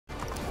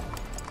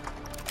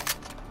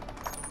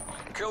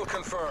Kill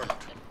confirmed.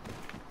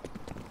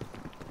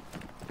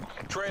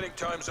 Training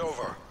time's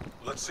over.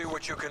 Let's see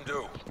what you can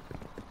do.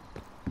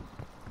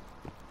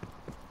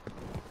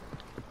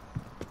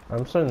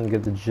 I'm starting to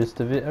get the gist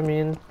of it. I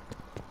mean,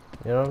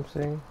 you know what I'm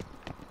saying?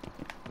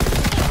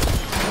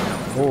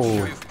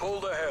 Oh, We've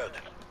pulled ahead.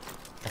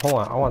 hold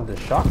on. I want this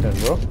shotgun,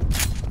 bro.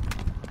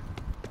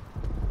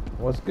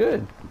 What's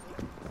good?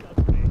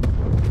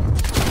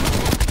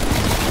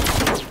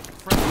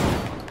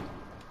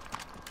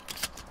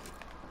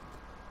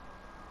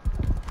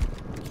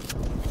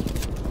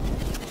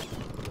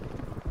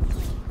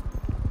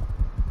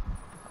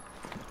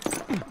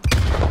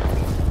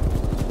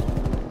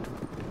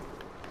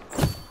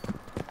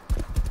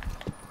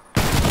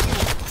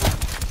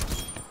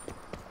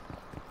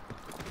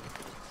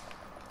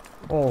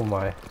 Oh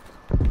my.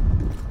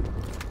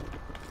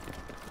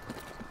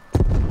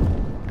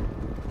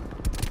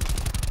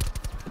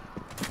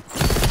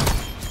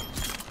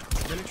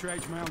 Military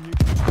age male new.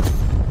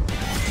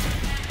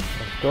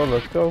 Let's go,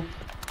 let's go.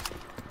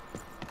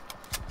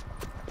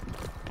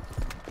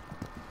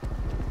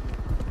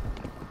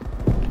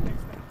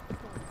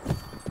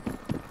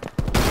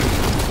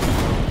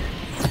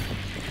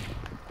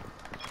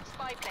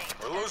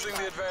 We're losing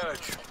the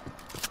advantage.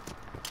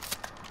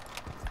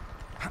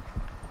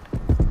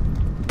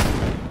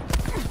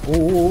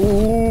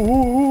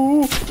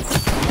 Ooh.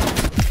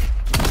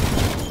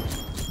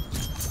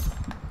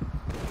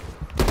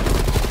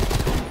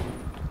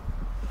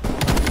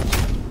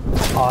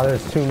 Oh,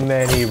 there's too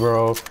many,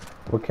 bro.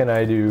 What can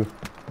I do?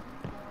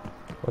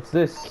 What's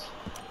this?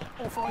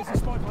 Authorizing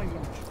spy plane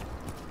launch.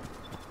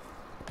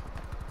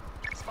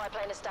 Spy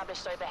plane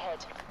established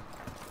overhead.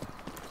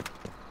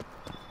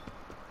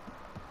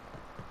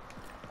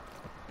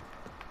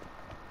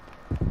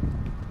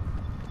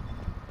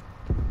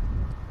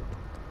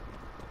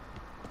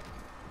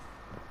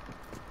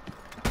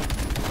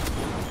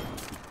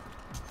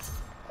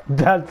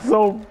 That's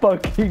so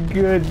fucking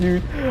good,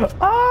 dude.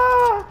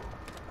 Ah!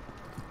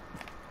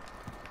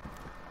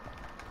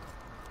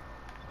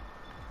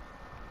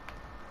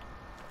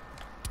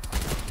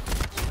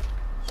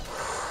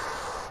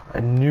 I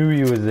knew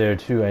he was there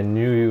too. I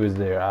knew he was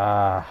there.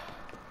 Ah.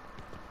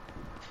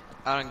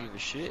 I don't give a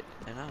shit,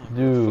 and I don't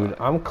Dude, give a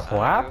fuck. I'm I don't give a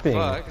clapping.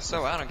 fuck,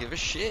 so I don't give a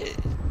shit.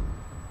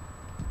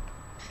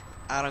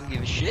 I don't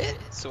give a shit,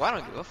 so I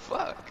don't give a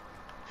fuck.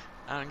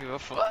 I don't give a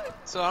fuck,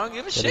 so I don't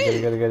give a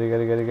shit. Get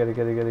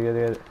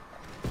it.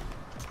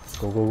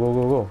 Go, go, go,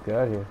 go, go. Get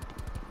out of here.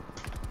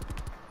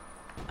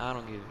 I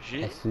don't give a I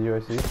shit, see you, I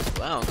see you.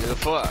 so I don't give a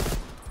fuck.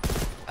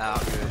 I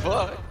don't give a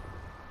fuck,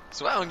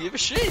 so I don't give a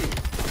shit.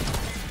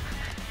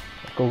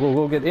 Go, go,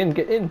 go, get in,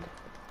 get in.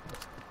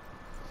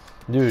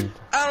 Dude.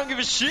 I don't give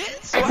a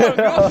shit, so I don't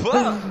give a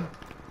fuck.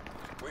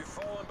 We've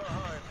fallen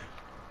behind.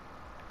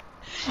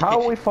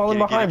 How are we falling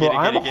Get it, behind, get bro?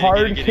 it, I'm get it,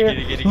 hard get it, carry.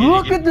 get it, get it,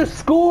 Look get it. at the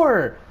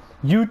score!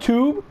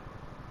 YouTube?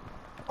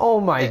 Oh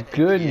my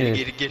goodness.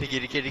 Get it, get it,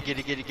 get it, get it, get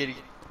it, get it, get it.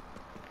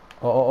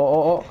 Oh, oh,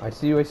 oh, oh, I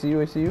see you, I see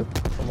you, I see you.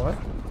 Come on. What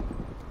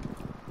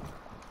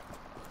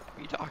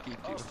are you talking to?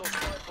 Hostile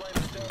spy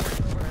plane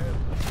established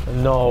overhead.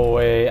 No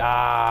way.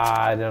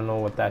 Ah, I don't know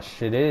what that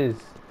shit is.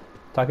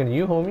 Talking to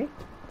you, homie.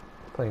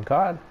 Playing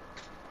COD.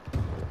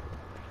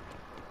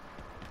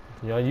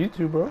 You on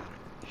YouTube, bro?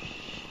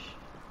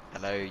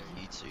 Hello,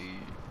 YouTube.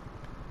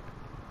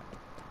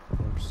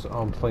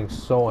 I'm playing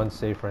so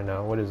unsafe right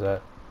now. What is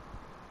that?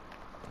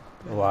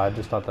 Wow, I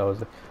just thought that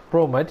was it.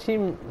 Bro, my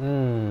team,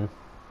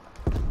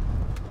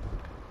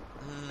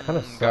 kind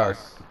of Gar.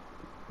 sus.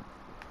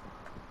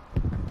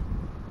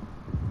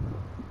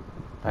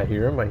 I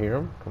hear him, I hear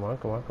him. Come on,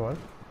 come on, come on.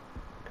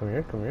 Come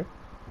here, come here.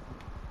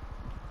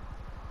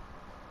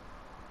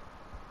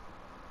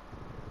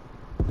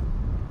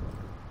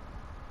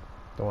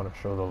 Don't want to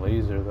show the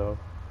laser, though.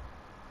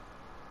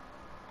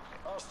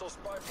 Hostile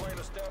spy plane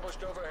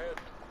established overhead.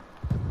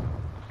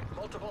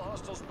 Multiple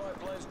hostile spy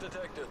planes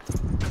detected.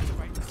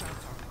 Activate the sound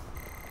tunnel.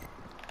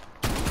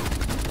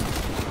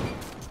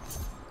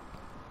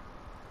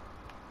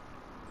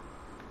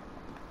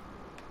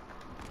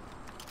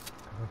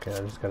 Okay, I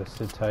just gotta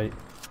sit tight.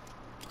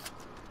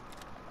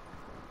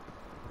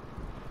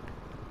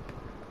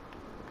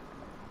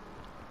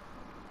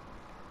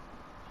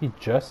 He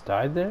just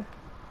died there?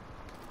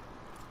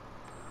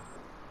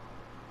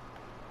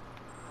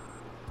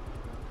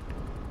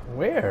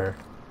 Where?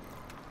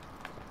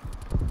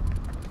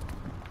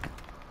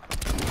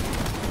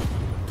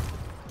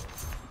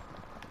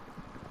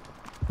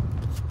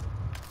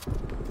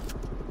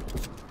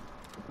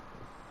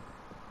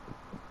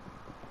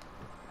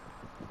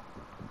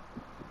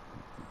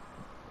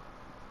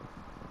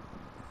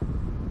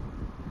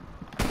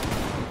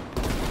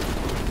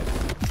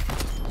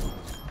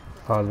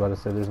 I was about to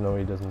say, there's no way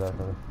he doesn't die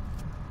from it.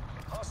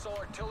 Hostile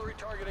artillery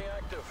targeting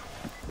active.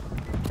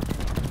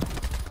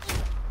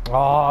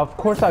 Oh, of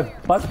course I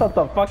bust up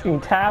the fucking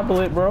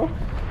tablet, bro.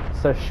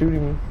 Start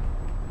shooting me.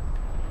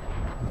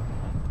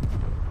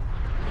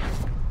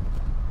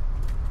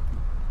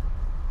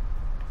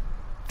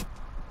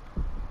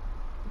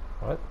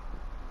 What?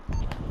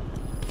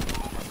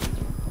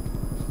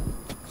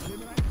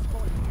 Eliminate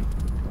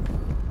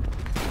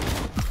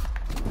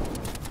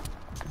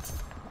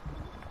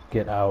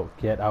Get out.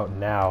 Get out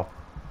now.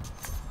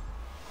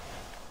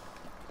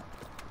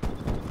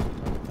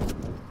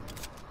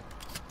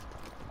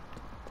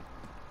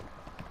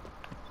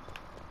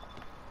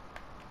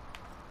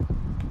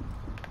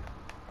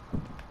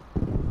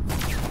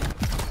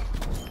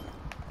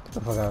 Get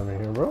the fuck out of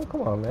here, bro.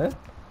 Come on, man.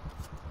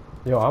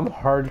 Yo, I'm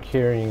hard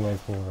carrying my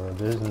team, bro.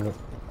 There's no...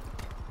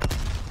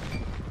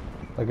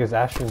 Like, it's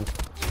Ashton...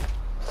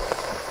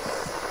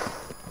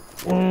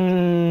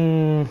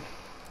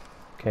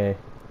 Okay.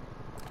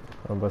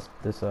 I'll bust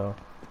this out.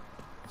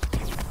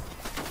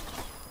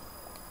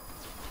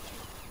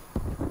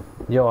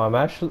 Yo, I'm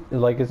actually...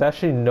 Like, it's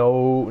actually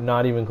no...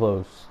 Not even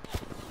close.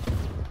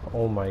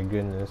 Oh my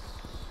goodness.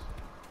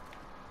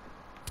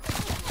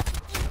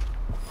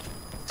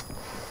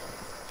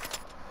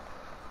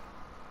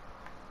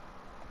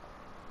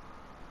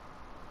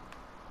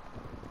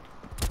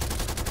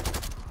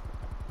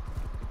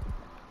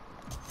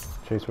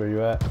 Chase, where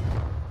you at?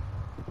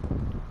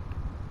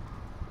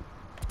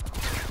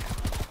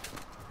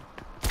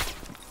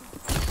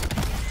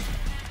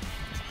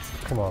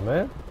 Come on,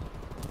 man.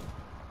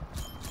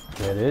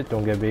 Get it.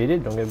 Don't get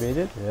baited. Don't get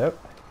baited. Yep.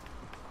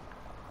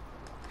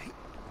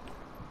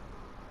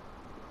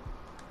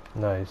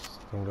 Nice.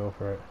 You can go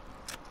for it.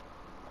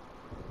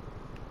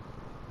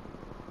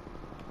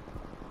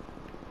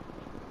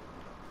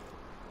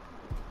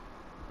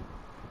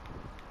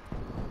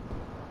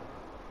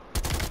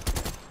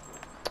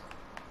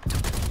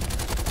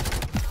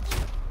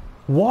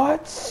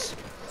 What?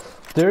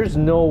 There's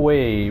no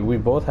way. We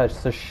both had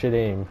such shit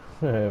aim.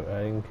 I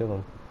didn't kill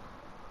him.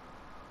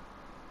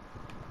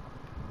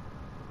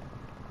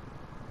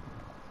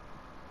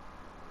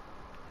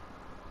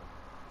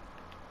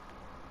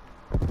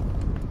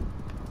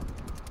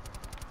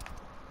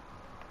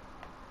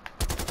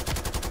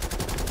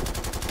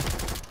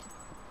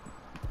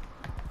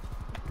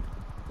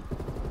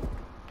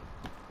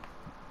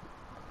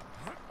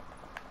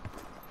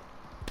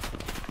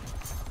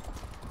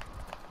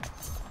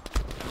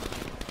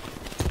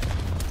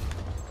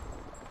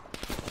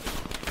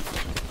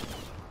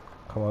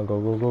 Come on,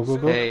 go, go, go, go,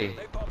 go. Hey,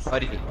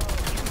 buddy.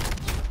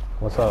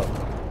 What's up?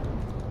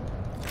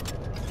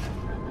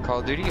 Call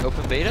of Duty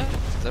open beta?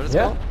 Is that what it's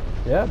Yeah, called?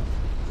 yeah.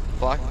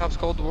 Black Ops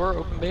Cold War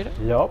open beta?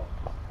 Yup.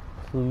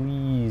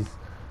 Please.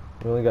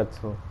 We only got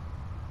till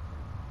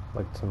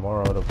like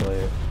tomorrow to play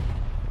it.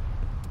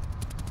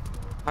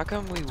 How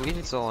come we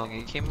waited so long?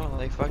 It came out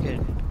like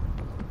fucking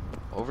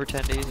over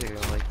 10 days ago,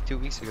 like 2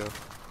 weeks ago.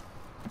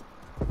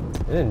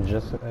 It didn't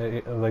just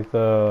like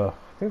the.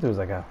 I think there was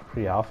like a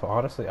pre-alpha.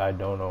 Honestly, I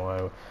don't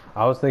know.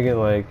 I was thinking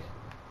like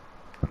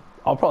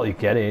I'll probably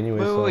get it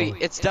anyway. Wait,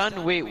 it's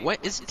done. Wait,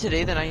 what is it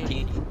today? The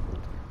 19th?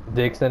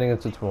 They're extending it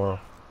to tomorrow.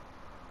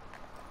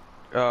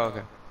 Oh,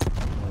 okay.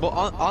 Well,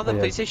 on the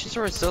Yeah. PlayStation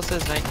Store it still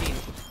says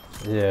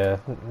 19th. Yeah,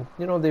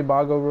 you know they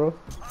bago, bro.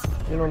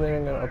 You know they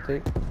ain't gonna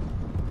update.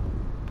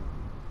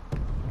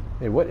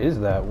 Hey, what is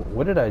that?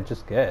 What did I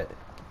just get?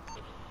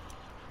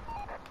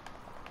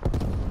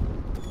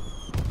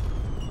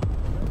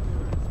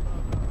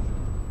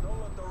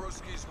 Don't let the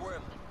Ruskies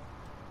win.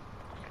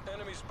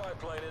 Enemy spy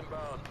plane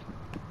inbound.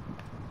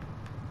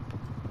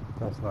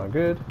 That's not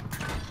good.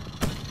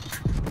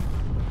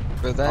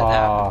 But that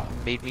app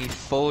made me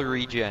full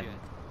regen.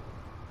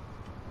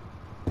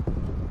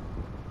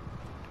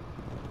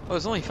 Oh,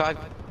 it's only 5.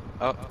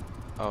 Oh,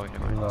 never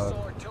mind.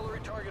 Hostile artillery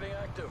targeting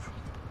active.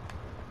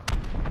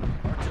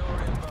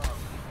 Artillery inbound.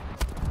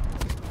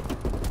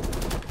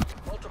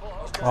 Multiple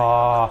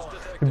hostile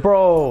detected.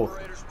 Bro,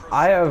 Operators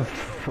I have.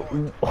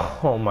 proceed.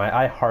 Oh my!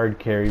 I hard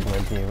carried my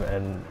team,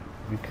 and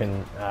you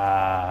can.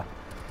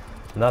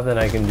 Nothing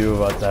I can do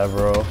about that,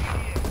 bro.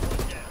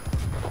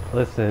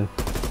 Listen,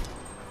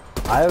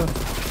 I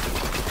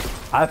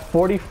have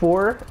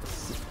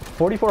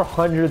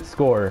 4,400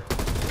 score.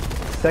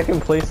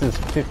 Second place is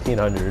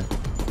 1,500.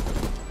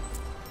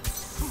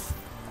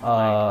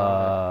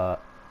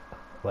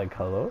 Like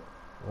hello?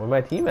 Where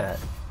my team at?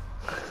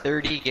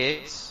 30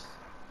 gigs.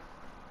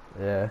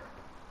 Yeah,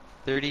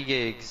 30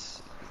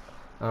 gigs.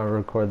 I'll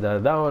record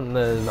that. That one,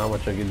 there's not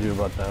much I can do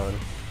about that one.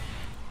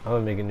 I'm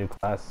gonna make a new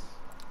class.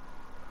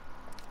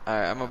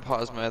 Alright, I'm gonna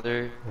pause my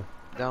other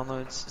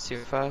downloads, see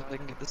if I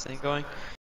can get this thing going.